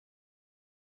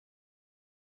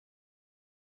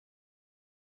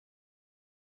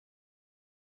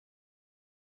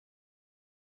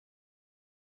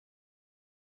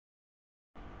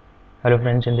Hello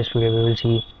friends, in this video we will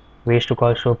see ways to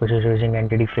call store procedure using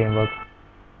entity framework.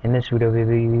 In this video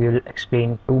we will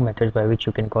explain two methods by which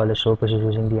you can call a store procedure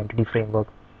using the entity framework.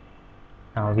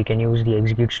 Now we can use the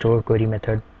execute store query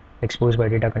method exposed by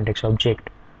data context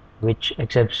object, which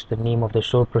accepts the name of the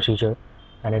store procedure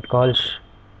and it calls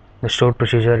the stored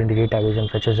procedure in the database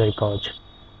and fetches the records.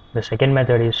 The second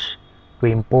method is to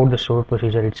import the stored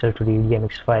procedure itself to the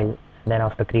EDMX file, and then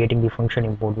after creating the function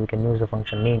import we can use the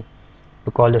function name to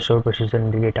call the stored procedure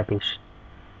in the database.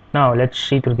 Now let's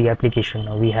see through the application.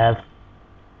 Now we have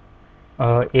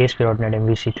a ASP.NET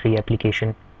MVC3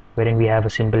 application wherein we have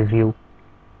a simple view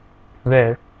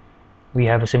where we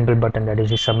have a simple button, that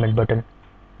is the submit button,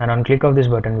 and on click of this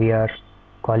button we are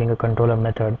calling a controller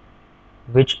method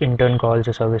which in turn calls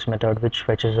a service method which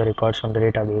fetches the records from the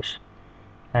database.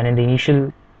 And in the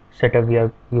initial setup we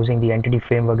are using the entity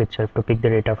framework itself to pick the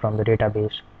data from the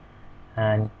database,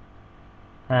 and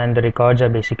the records are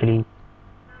basically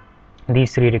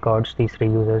these three records, these three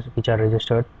users which are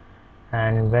registered,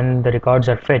 and when the records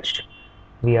are fetched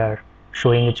we are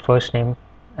showing its first name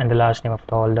and the last name of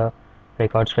all the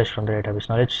records fetched from the database.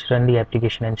 Now let's run the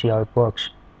application and see how it works.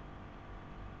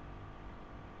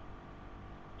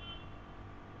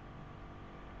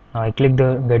 Now I click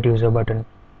the get user button.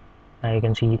 Now you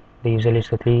can see the user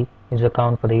list, the 3 is the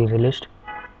count for the user list,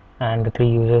 and the 3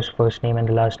 users first name and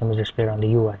the last name is displayed on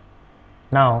the UI.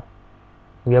 Now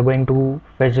we are going to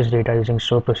fetch this data using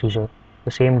store procedure,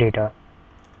 the same data.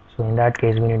 So in that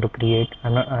case we need to create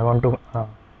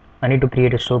I need to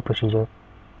create a store procedure.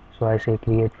 So I say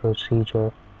create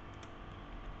procedure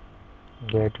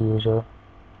get user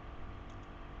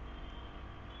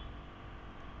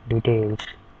details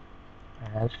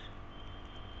as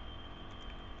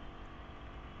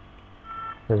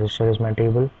register is my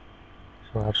table.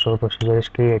 So our store procedure is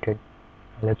created.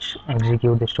 Let's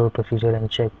execute the store procedure and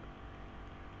check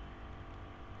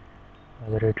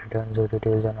whether it returns the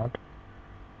details or not.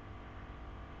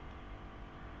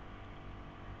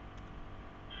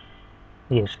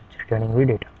 Yes, it's returning the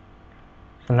data.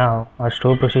 So now our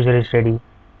store procedure is ready.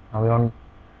 Now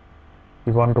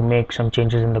we want to make some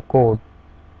changes in the code.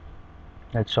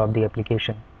 Let's stop the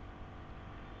application.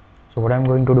 So what I'm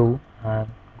going to do, I'm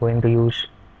going to use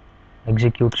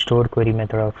execute store query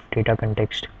method of data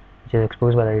context, which is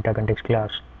exposed by the data context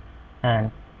class,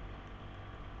 and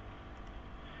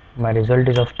my result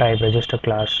is of type register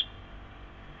class,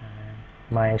 and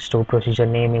my store procedure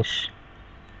name is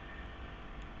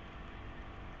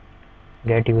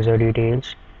get user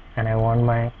details, and I want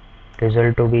my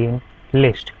result to be in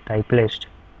list, type list.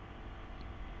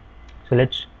 So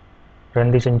let's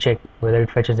run this and check whether it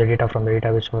fetches the data from the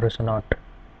database for us or not.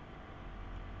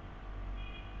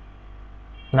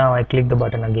 Now I click the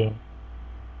button again.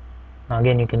 Now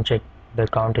again you can check the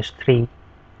count is 3,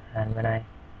 and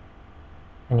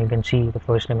you can see the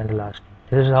first name and the last name.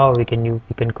 This is how you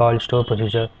can call store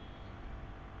procedure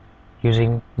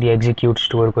using the execute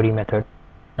store query method.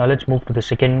 Now let's move to the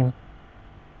second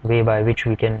way by which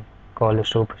we can call a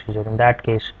store procedure. In that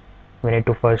case we need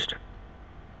to first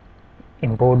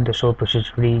import the store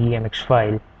procedure to the EDMX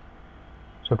file.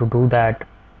 So to do that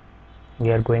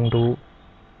we are going to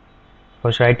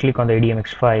first right click on the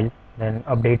EDMX file, then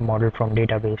update model from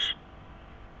database.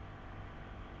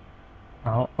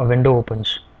 Now a window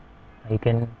opens. I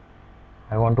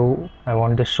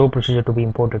want this store procedure to be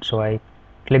imported, so I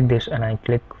click this and I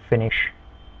click finish.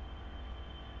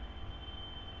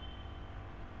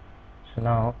 So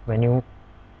now when you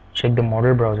check the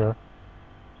model browser,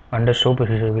 under store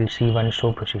procedure we'll see one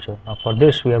store procedure. Now for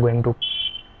this we are going to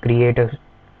create a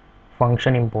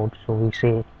function import. So we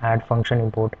say add function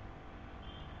import,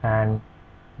 and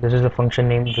this is the function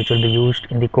name which will be used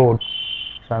in the code.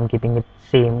 So I'm keeping it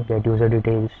same, get user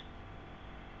details,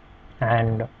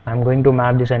 and I'm going to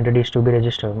map these entities to be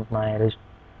registered. My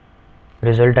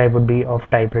result type would be of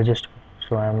type register,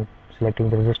 so I'm selecting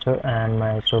the register, and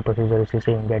my store procedure is the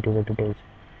same, get user details.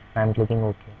 I'm clicking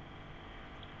OK.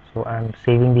 So I'm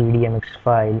saving the EDMX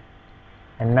file,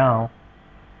 and now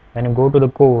when I go to the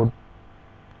code,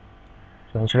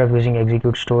 so instead of using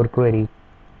execute store query,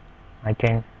 I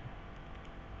can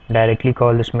directly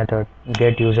call this method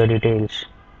get user details,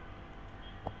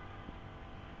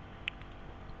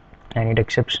 and it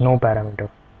accepts no parameter.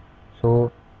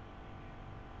 So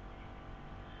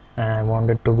I want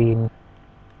it to be in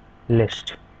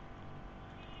list.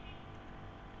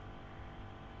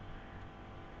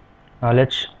 Now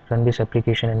let's run this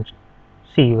application and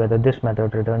see whether this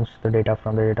method returns the data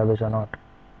from the database or not.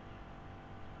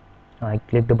 Now I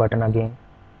click the button again,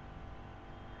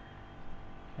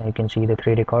 and you can see the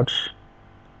 3 records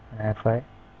and FI,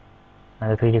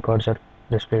 and the 3 records are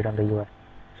displayed on the UI.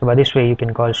 So by this way you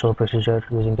can call store procedure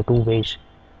using the two ways.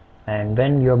 And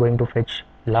when you are going to fetch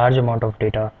large amount of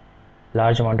data,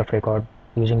 large amount of record,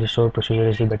 using the store procedure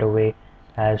is the better way,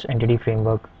 as entity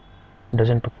framework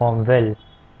doesn't perform well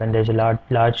when there's a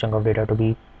large chunk of data to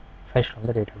be fetched from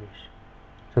the database.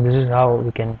 So this is how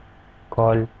we can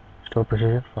call store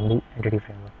procedure from the entity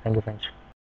framework. Thank you friends.